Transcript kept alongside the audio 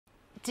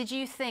Did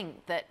you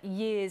think that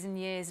years and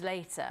years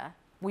later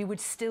we would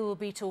still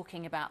be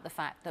talking about the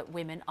fact that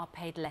women are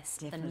paid less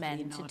than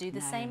men to do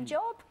the same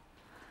job?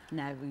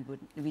 No, we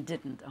wouldn't. We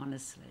didn't,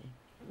 honestly.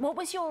 What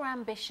was your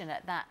ambition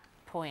at that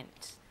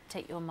point?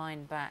 Take your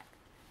mind back.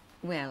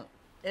 Well,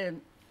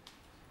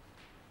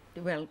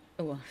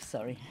 oh,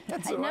 sorry.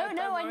 That's all no, right,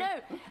 no, I don't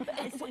know.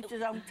 It's a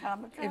long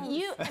time ago.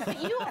 You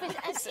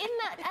obviously,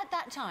 at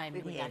that time,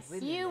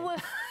 you were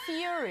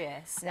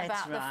furious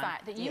about the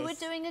fact that you were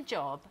doing a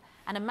job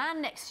and a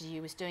man next to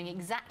you was doing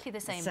exactly the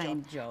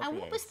same job. And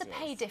what was the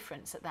pay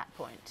difference at that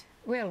point?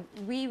 Well,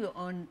 we were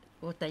on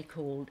what they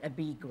called a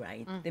B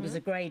grade. There was a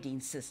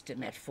grading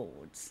system at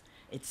Ford's.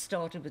 It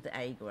started with the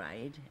A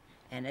grade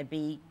and a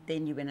B,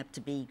 then you went up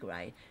to B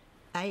grade.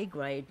 A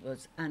grade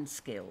was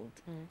unskilled.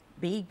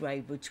 B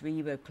grade, which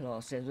we were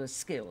classed as, was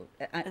skilled.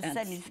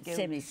 Semi-skilled.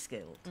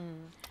 Semi-skilled.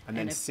 And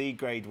then C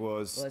grade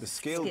was the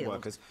skilled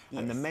workers,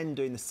 and the men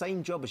doing the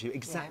same job as you,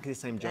 exactly the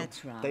same job.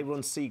 That's right. They were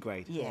on C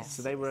grade,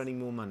 so they were earning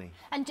more money.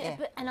 And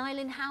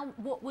Eileen,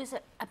 what was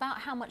it about?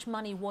 How much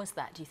money was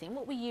that? Do you think?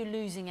 What were you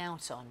losing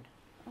out on?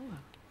 Oh.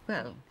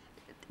 Well,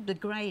 the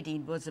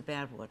grading was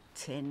about what,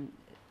 10.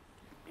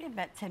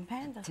 About £10,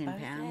 I suppose.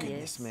 £10,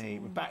 Goodness me.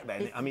 Back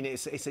then, I mean,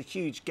 it's a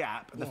huge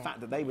gap. The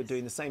fact that they were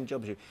doing the same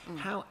job as you.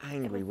 How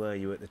angry were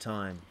you at the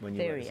time when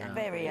you Very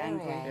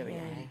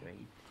angry.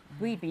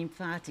 We'd been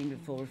fighting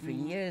before for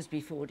years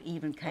before it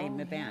even came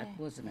about,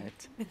 wasn't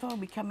it? Before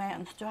we come out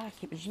on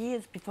strike, it was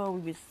years before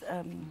we was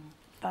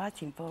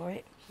fighting for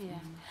it. Yeah.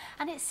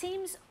 And it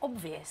seems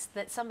obvious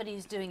that somebody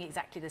who's doing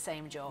exactly the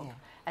same job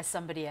as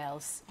somebody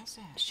else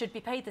should be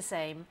paid the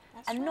same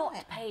and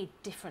not paid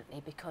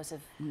differently because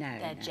of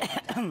their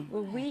gender.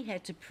 Well, we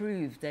had to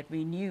prove that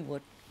we knew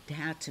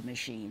how to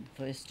machine,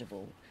 first of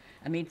all.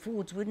 I mean,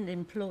 Ford's wouldn't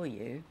employ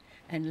you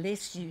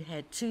unless you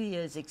had 2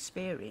 years'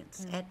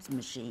 experience at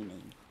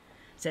machining.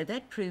 So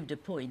that proved a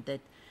point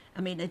that,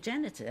 I mean, a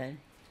janitor,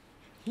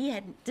 he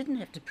didn't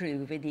have to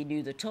prove whether he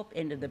knew the top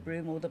end of the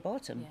broom or the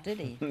bottom, did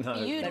he? No.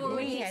 But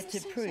we had to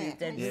prove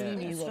that we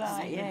knew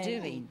what we were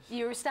doing.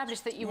 You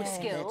established that you were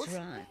skilled, that's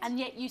right. and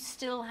yet you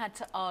still had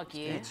to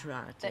argue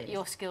that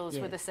your skills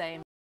were the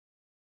same.